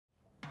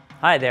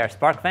Hi there,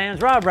 Spark fans,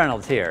 Rob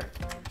Reynolds here.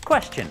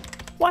 Question,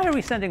 why are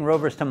we sending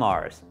rovers to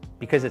Mars?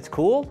 Because it's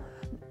cool?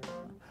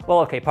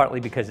 Well, okay,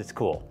 partly because it's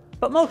cool,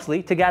 but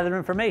mostly to gather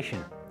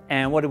information.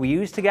 And what do we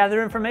use to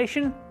gather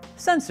information?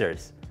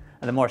 Sensors.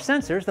 And the more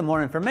sensors, the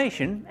more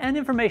information, and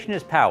information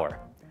is power.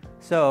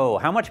 So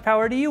how much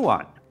power do you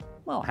want?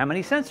 Well, how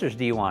many sensors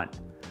do you want?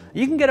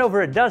 You can get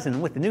over a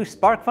dozen with the new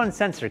SparkFun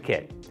Sensor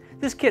Kit.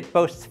 This kit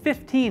boasts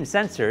 15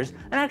 sensors,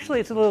 and actually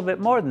it's a little bit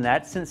more than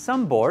that since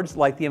some boards,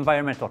 like the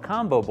environmental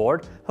combo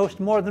board, host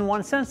more than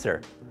one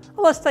sensor.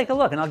 Well, let's take a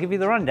look and I'll give you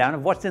the rundown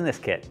of what's in this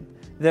kit.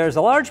 There's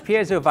a large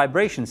piezo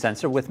vibration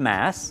sensor with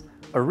mass,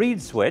 a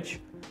reed switch,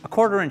 a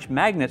 1/4-inch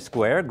magnet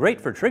square, great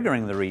for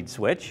triggering the reed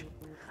switch,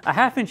 a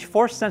 1/2-inch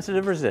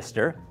force-sensitive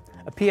resistor,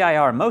 a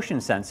PIR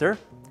motion sensor,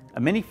 a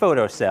mini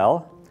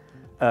photocell,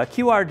 a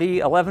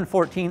QRD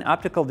 1114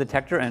 optical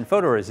detector and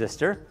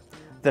photoresistor,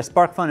 the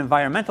SparkFun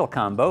environmental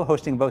combo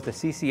hosting both a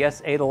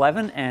CCS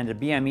 811 and a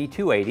BME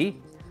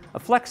 280, a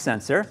flex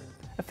sensor,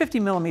 a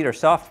 50mm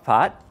soft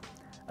pot,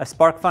 a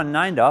SparkFun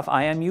 9DOF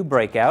IMU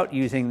breakout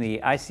using the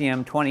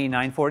ICM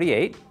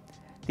 20948,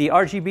 the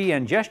RGB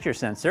and gesture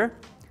sensor,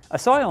 a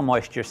soil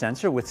moisture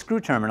sensor with screw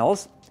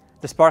terminals,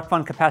 the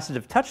SparkFun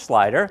capacitive touch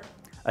slider,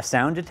 a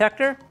sound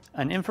detector,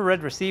 an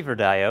infrared receiver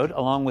diode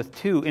along with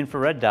 2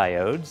 infrared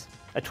diodes,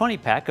 a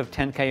 20-pack of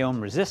 10K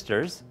ohm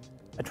resistors,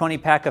 a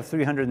 20-pack of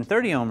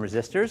 330 ohm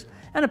resistors,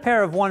 and a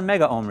pair of 1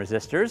 mega ohm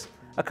resistors,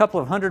 a couple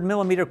of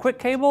 100mm quick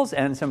cables,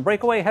 and some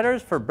breakaway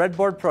headers for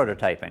breadboard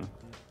prototyping.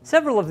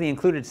 Several of the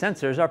included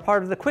sensors are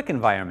part of the Qwiic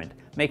environment,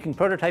 making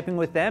prototyping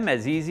with them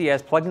as easy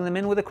as plugging them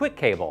in with a Qwiic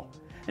cable.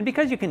 And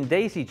because you can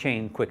daisy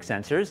chain Qwiic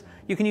sensors,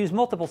 you can use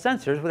multiple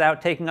sensors without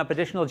taking up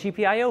additional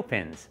GPIO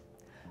pins.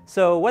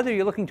 So whether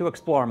you're looking to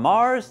explore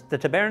Mars, the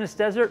Tabernas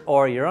Desert,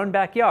 or your own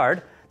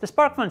backyard, the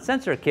SparkFun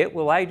Sensor Kit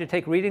will allow you to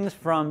take readings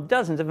from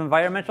dozens of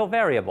environmental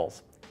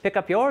variables. Pick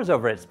up yours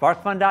over at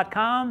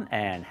sparkfun.com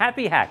and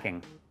happy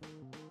hacking!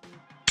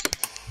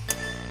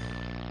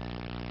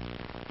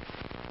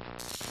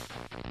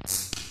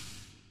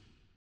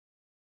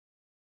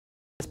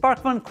 The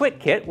SparkFun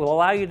Qwiic Kit will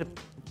allow you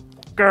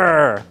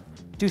to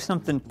do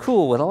something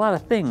cool with a lot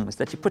of things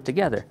that you put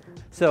together.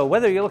 So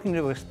whether you're looking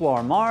to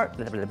explore Mars,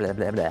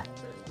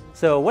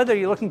 So whether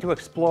you're looking to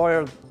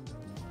explore,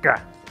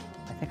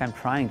 I think I'm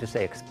trying to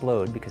say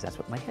explode because that's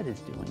what my head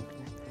is doing.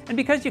 And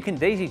because you can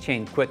daisy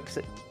chain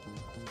Qwiic,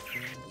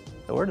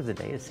 the word of the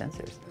day is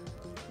sensors.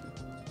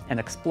 And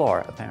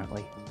explore,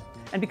 apparently.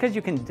 And because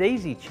you can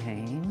daisy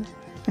chain,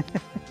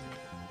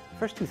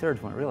 first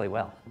 2/3 went really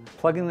well.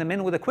 Plugging them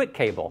in with a Qwiic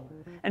cable.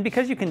 And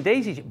because you can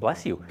daisy,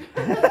 bless you.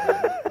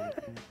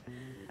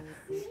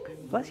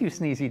 Bless you,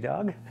 sneezy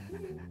dog.